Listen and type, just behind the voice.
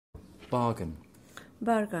Bargain.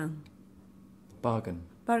 Bargain. Bargain.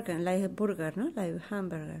 Bargain, like a burger, no? Like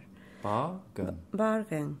hamburger. Bargain.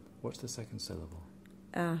 Bargain. What's the second syllable?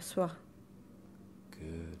 Soir.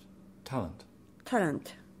 Good. Talent.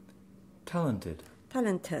 Talent. Talented.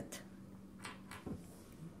 Talented.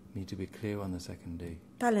 Need to be clear on the second D.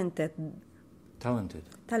 Talented. Talented.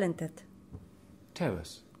 Talented.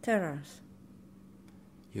 Terrace. Terrace.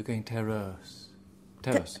 You're going terrace.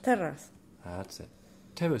 Terrace. Terrace. That's it.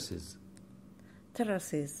 Terraces.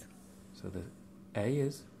 Terraces. So the A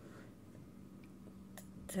is.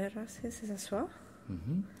 Terraces is a soir?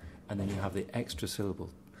 Mm-hmm. And then you have the extra syllable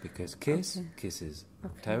because kiss, Okay. kisses.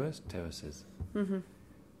 Okay. Terrace, terraces. Mm-hmm.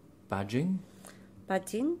 Badging,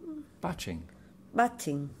 Batching. batching.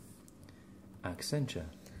 Batching. Accenture,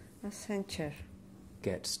 Accenture.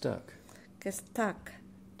 get stuck. Get stuck.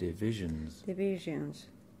 Divisions, Divisions.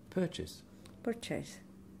 purchase. Purchase.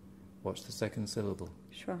 What's the second syllable?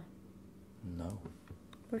 Soir. No.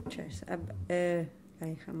 Purchase.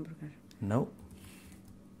 Like hamburger. No.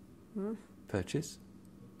 Hmm? Purchase.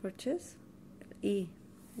 Purchase. E.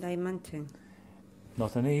 Like mountain.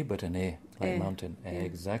 Not an E, but an A, like A, mountain. yeah.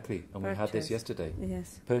 Exactly. And we had this Purchase. yesterday.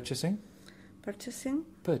 Yes. Purchasing, Purchasing.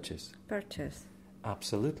 purchase. Purchase.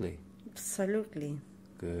 Absolutely. Absolutely.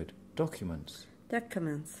 Good. Documents.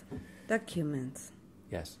 Documents. Documents.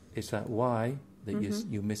 Yes. It's that Y that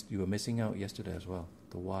Mhm. you were missing out yesterday as well.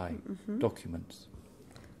 The Y. Mhm. Documents.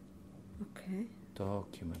 Okay.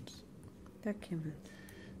 Documents. Documents.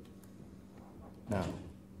 Now,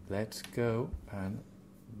 let's go and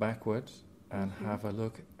backwards and Mhm. have a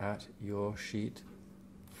look at your sheet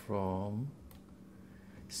from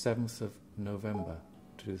 7th of November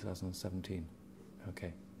 2017.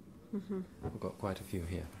 Okay, Mhm. we've got quite a few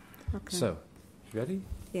here. Okay. So, ready?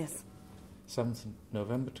 Yes. 7th of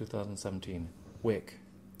November 2017. Week.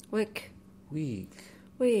 Week. Week.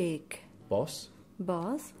 Week. Boss.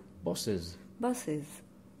 Boss. Bosses. Bosses.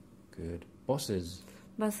 Good. Bosses.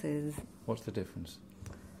 Buses. What's the difference?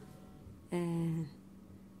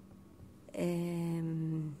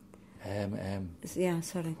 Yeah,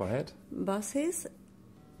 sorry. Quiet. Buses.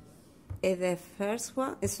 The first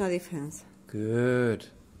one is no difference. Good.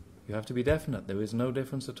 You have to be definite. There is no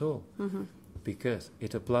difference at all. Mm-hmm. Because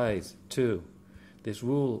it applies to this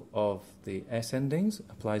rule of the S endings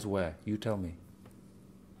applies where? You tell me.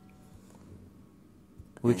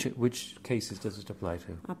 Which cases does it apply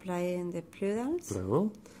to? Apply in the plurals.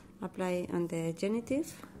 Plural. Apply on the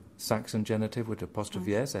genitive. Saxon genitive with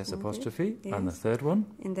apostrophe S, S Okay. apostrophe. And the Yes. third one?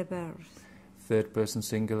 In the verbs. Third person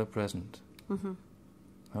singular present. Mm-hmm.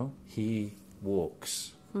 Oh, he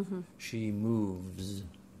walks. Mm-hmm. She moves.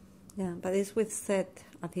 Yeah, but it's with set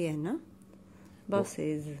at the end, no?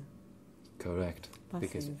 Buses. Correct.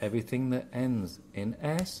 Because Buses. everything that ends in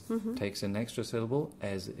S Mhm. takes an extra syllable,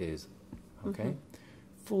 as is. Okay? Mhm.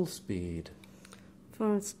 Full speed.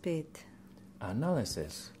 Full speed.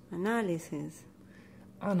 Analysis. Analysis.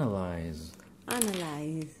 Analyze.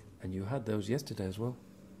 Analyze. And you had those yesterday as well.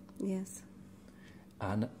 Yes.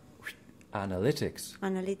 Analytics.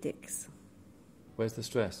 Analytics. Where's the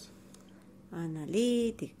stress?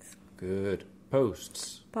 Analytics. Good.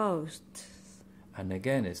 Posts. Posts. And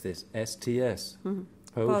again, it's this STS. Mhm.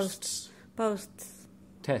 Posts. Posts.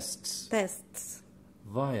 Tests. Tests.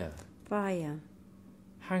 Via. Via.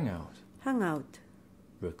 Hangout. Hangout.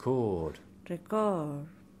 Record. Record.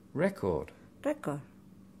 Record. Record.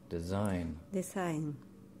 Design. Design.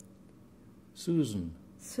 Susan.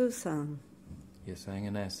 Susan. You're saying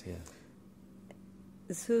an S here.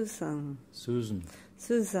 Susan. Susan.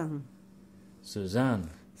 Susan. Suzanne.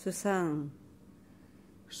 Susan.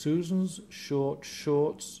 Susan's shorts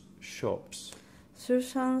shops.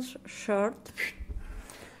 Susan's short.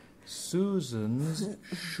 Susan's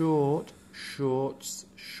shorts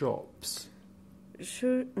shops.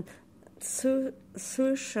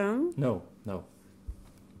 Susan. No.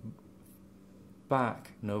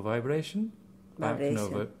 Back, no vibration. Back, no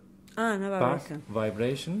Vibration. No back, vibration.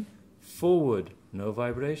 vibration. Forward, no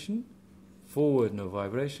vibration. Forward, no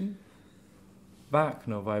vibration. Back,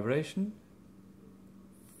 no vibration.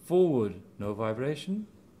 Forward, no vibration.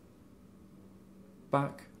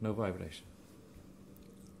 Back, no vibration.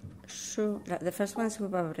 The first one is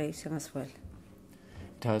with vibration as well.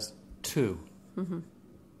 It has two. Mm-hmm.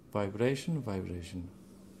 Vibration.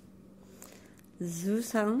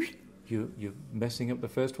 Susan. You're messing up the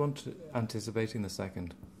first one, anticipating the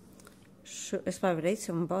second. It's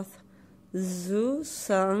vibration, both.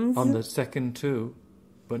 Susan's. On the second two,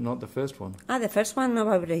 but not the first one. The first one, no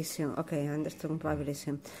vibration. Okay, I understand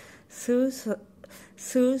vibration.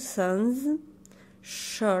 Susan's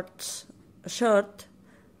shorts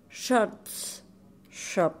shops.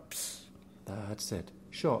 That's it.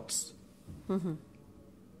 Shots. Mm-hmm.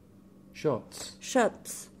 Shots.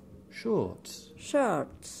 Shots. Shorts.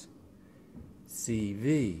 Shorts.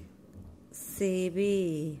 CV.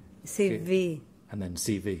 CV. CV. Okay. And then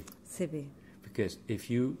CV. CV. Because if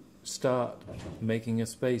you start making a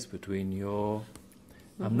space between your...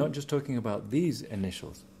 I'm not just talking about these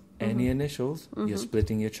initials. Any initials, you're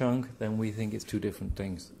splitting your chunk, then we think it's two different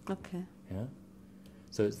things. Okay. Yeah?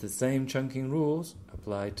 So it's the same chunking rules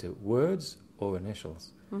applied to words or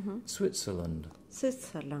initials. Switzerland.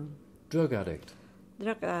 Switzerland. Drug addict.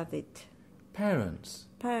 Drug addict. Parents.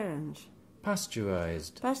 Parents.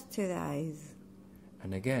 Pasteurized. Pasteurized.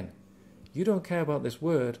 And again, you don't care about this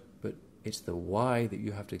word, but it's the Y that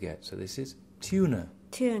you have to get. So this is tuna.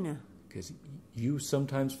 Tuna. Because you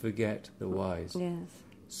sometimes forget the Ys. Yes.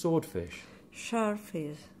 Swordfish.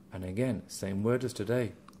 Sharfish. And again, same word as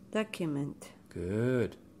today. Document.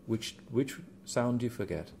 Good. Which sound do you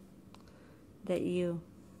forget? The U.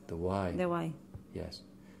 The Y. The Y. Yes.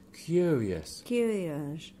 Curious.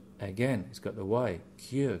 Curious. Again, it's got the Y.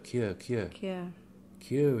 Cure. Curious.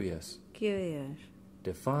 Curious.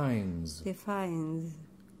 Defines. Defines.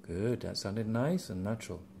 Good. That sounded nice and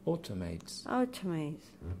natural. Automates. Automates.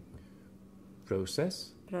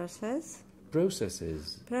 Process. Process.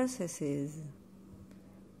 Processes. Processes.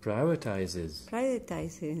 Prioritizes.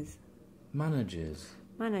 Prioritizes. Manages.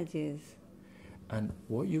 Manages. And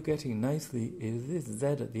what you're getting nicely is this Z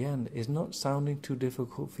at the end is not sounding too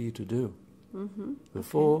difficult for you to do.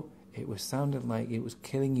 Before, it was sounding like it was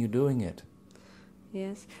killing you doing it.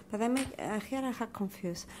 Yes, but here I have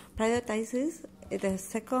confused. Prioritizes, the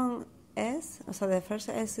second S, so the first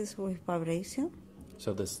S is with vibration.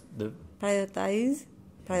 So the prioritizes.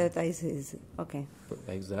 Okay.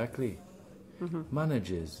 Exactly.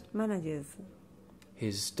 Manages. Manages.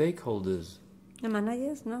 His stakeholders. No,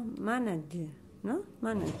 managers? No, manage. No,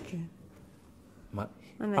 manage.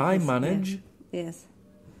 I manage. Yes.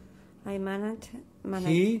 I manage.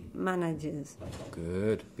 He manages.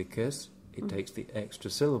 Good, because it takes the extra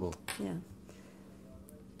syllable. Yeah.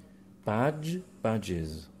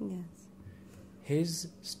 Badges. Yes. His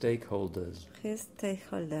stakeholders. His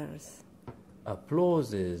stakeholders.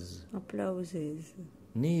 Applauses. Applauses.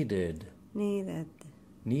 Needed. Needed.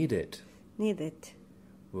 Need it. Needed.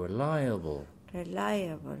 Reliable.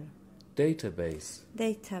 Reliable. Database.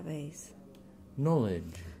 Database.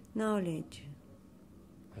 Knowledge. Knowledge.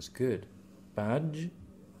 That's good. Badge.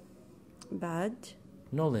 Badge.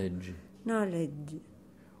 Knowledge. Knowledge.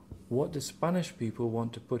 What do Spanish people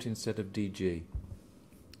want to put instead of DG?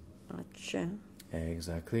 Acha.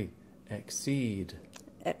 Exactly. Exceed.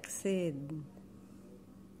 Exceed.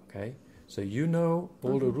 Okay? So you know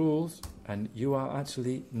all the rules, and you are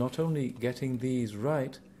actually not only getting these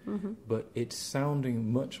right, but it's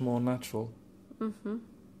sounding much more natural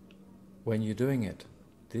when you're doing it.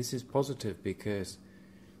 This is positive because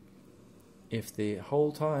if the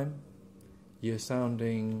whole time you're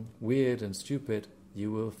sounding weird and stupid,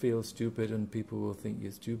 you will feel stupid and people will think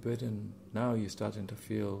you're stupid, and now you're starting to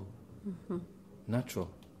feel natural.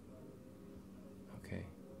 Okay.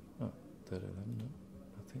 Oh,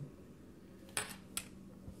 nothing.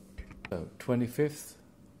 So, 25th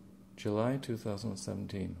July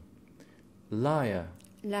 2017. Liar.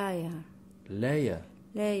 Liar. Layer.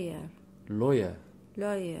 Layer. Lawyer.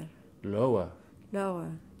 Lawyer. Lower.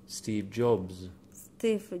 Lower. Steve Jobs.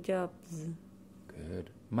 Steve Jobs. Good.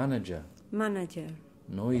 Manager. Manager.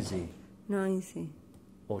 Noisy. Noisy.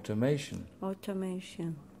 Automation.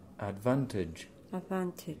 Automation. Advantage.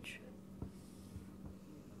 Advantage.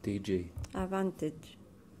 DG. Advantage.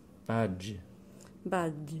 Badge.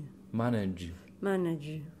 Badge. Manage.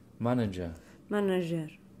 Manage. Manager. Manager.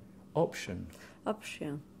 Option.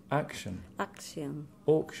 Option. Action. Action.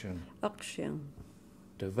 Auction. Auction.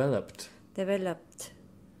 Developed. Developed.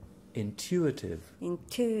 Intuitive.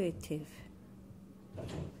 Intuitive.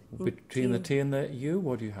 Between the T and the U,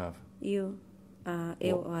 what do you have? U.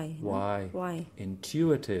 Y. Y. Y.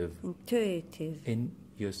 Intuitive. Intuitive.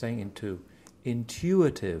 You're saying into.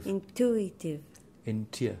 Intuitive. Intuitive.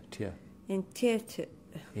 Intuitive. Intuitive.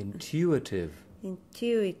 Intuitive.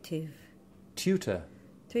 Intuitive. Tutor.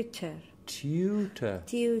 Twitter. Tutor.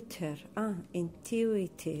 Tutor.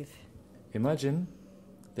 Intuitive. Imagine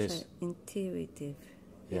this. So, intuitive.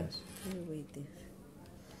 Yes. Intuitive.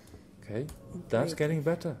 Okay. That's getting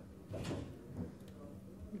better.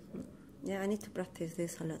 Yeah, I need to practice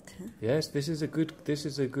this a lot. Huh? Yes, this is a good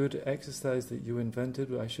exercise that you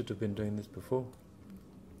invented. I should have been doing this before.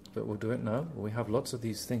 But we'll do it now. We have lots of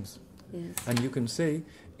these things. Yes. And you can see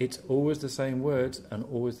it's always the same words and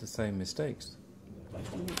always the same mistakes.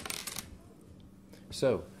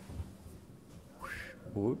 So,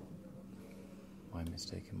 My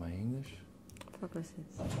mistake in my English.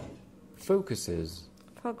 Focuses. Focuses.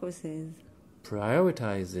 Focuses.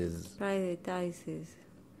 Prioritizes. Prioritizes.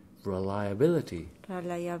 Reliability.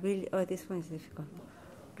 Reliability. Oh, this one is difficult.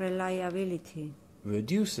 Reliability.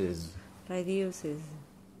 Reduces. Reduces.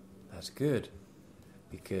 That's good.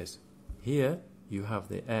 Because here you have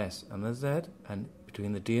the S and the Z, and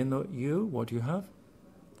between the D and the U, what do you have?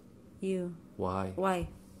 U. Y. Y.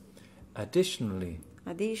 Additionally.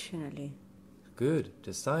 Additionally. Good.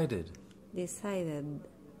 Decided. Decided.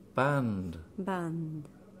 Banned. Banned.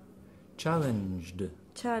 Challenged.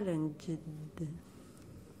 Challenged.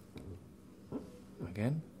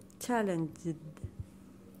 Again. Challenged.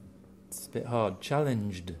 It's a bit hard.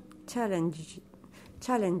 Challenged. Challenged.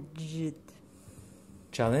 Challenged.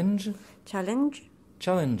 Challenge. Challenge.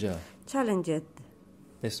 Challenger. Challenged.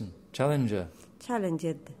 Listen. Challenger.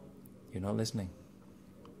 Challenged. You're not listening.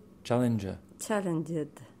 Challenger.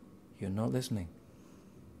 Challenged. You're not listening.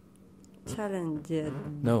 Challenged.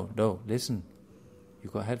 No, listen.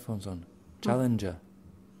 You've got headphones on. Challenger.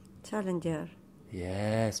 Challenger.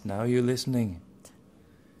 Yes, now you're listening.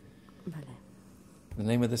 Vale. The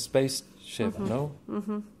name of the spaceship, no?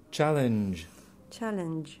 Challenge.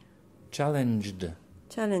 Challenge. Challenged.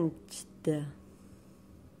 Challenged.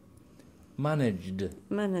 Managed.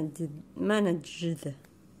 Managed. Managed.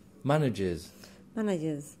 Manages.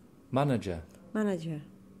 Manages. Manager. Manager.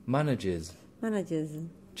 Manages. Manages.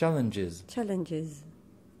 Challenges. Challenges.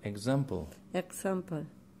 Example. Example.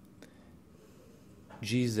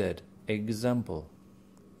 GZ. Example.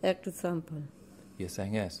 Example. You're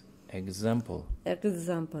saying yes. Example.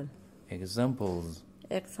 Example. Examples.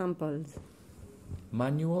 Examples.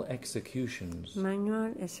 Manual executions.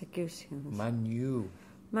 Manual executions.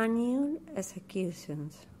 Manual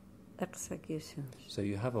executions. Executions. So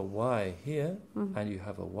you have a Y here, and you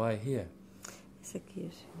have a Y here.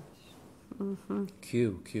 Executions.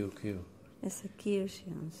 Q.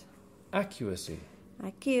 Executions. Accuracy.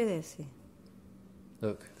 Accuracy.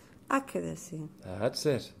 Look, Accuracy. that's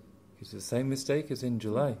it. It's the same mistake as in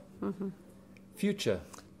July. Future.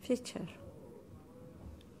 Future.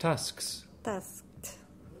 Tasks. Tasked.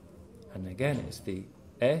 And again, it's the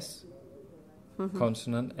S,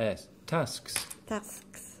 consonant S. Tasks.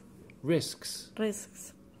 Tasks. Risks.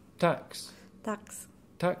 Risks. Tax. Tax.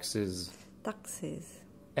 Taxes. Taxes.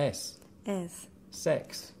 S. S.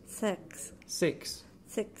 Sex. Sex. Six.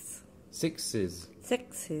 Six. Sixes.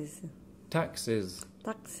 Sexes. Taxes.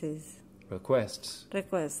 Taxes. Requests.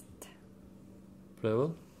 Request.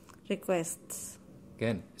 Plural. Requests.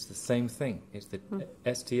 Again, it's the same thing. It's the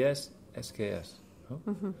STS, SKS. Oh?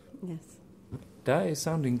 Yes. That is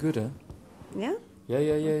sounding good, huh? Yeah? Yeah.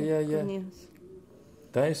 Good news.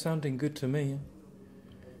 That is sounding good to me.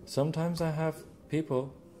 Sometimes I have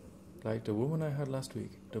people, like the woman I had last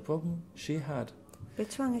week, the problem she had.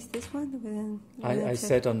 Which one is this one? I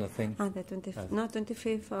said on the thing. The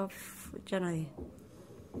 25th of January.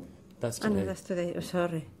 That's today. No, that's today. Oh,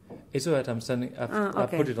 sorry. It's alright, I'm sending. I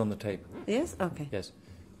put it on the tape. Yes? Okay. Yes.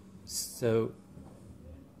 So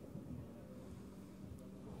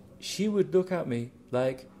she would look at me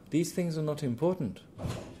like, these things are not important.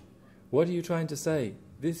 What are you trying to say?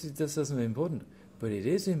 This isn't important. But it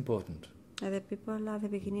is important. The people at the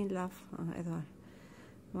beginning laugh, Edward.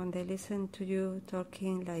 When they listen to you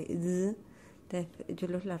talking like you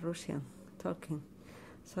look like Russian talking.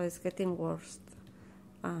 So it's getting worse.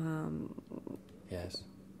 Yes.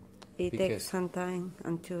 It takes some time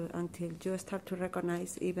until you start to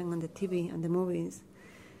recognize, even on the TV and the movies,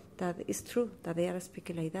 that it's true that they are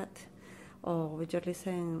speaking like that. Or you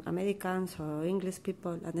listen Americans or English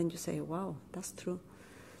people, and then you say, wow, that's true,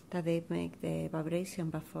 that they make the vibration.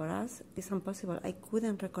 But for us, it's impossible. I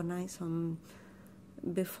couldn't recognize them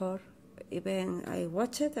before. Even I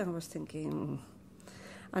watched it and I was thinking,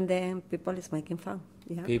 and then people is making fun.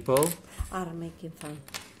 Yeah? People are making fun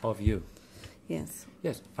of you. Yes.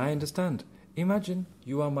 Yes, I understand. Imagine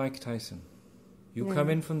you are Mike Tyson. You come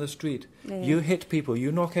in from the street. You hit people.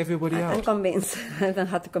 You knock everybody out. I'm convinced. I don't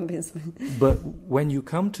have to convince me. But when you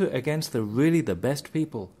come to against the best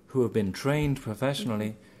people who have been trained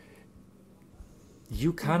professionally,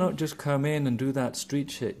 you cannot just come in and do that street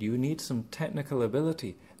shit. You need some technical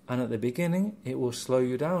ability. And at the beginning, it will slow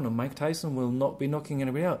you down. And Mike Tyson will not be knocking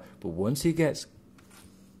anybody out. But once he gets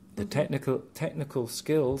the technical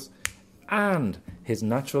skills and his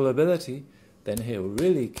natural ability, then he'll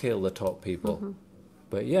really kill the top people.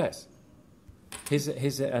 But yes,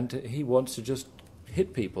 and he wants to just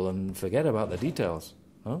hit people and forget about the details.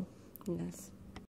 Huh? Yes.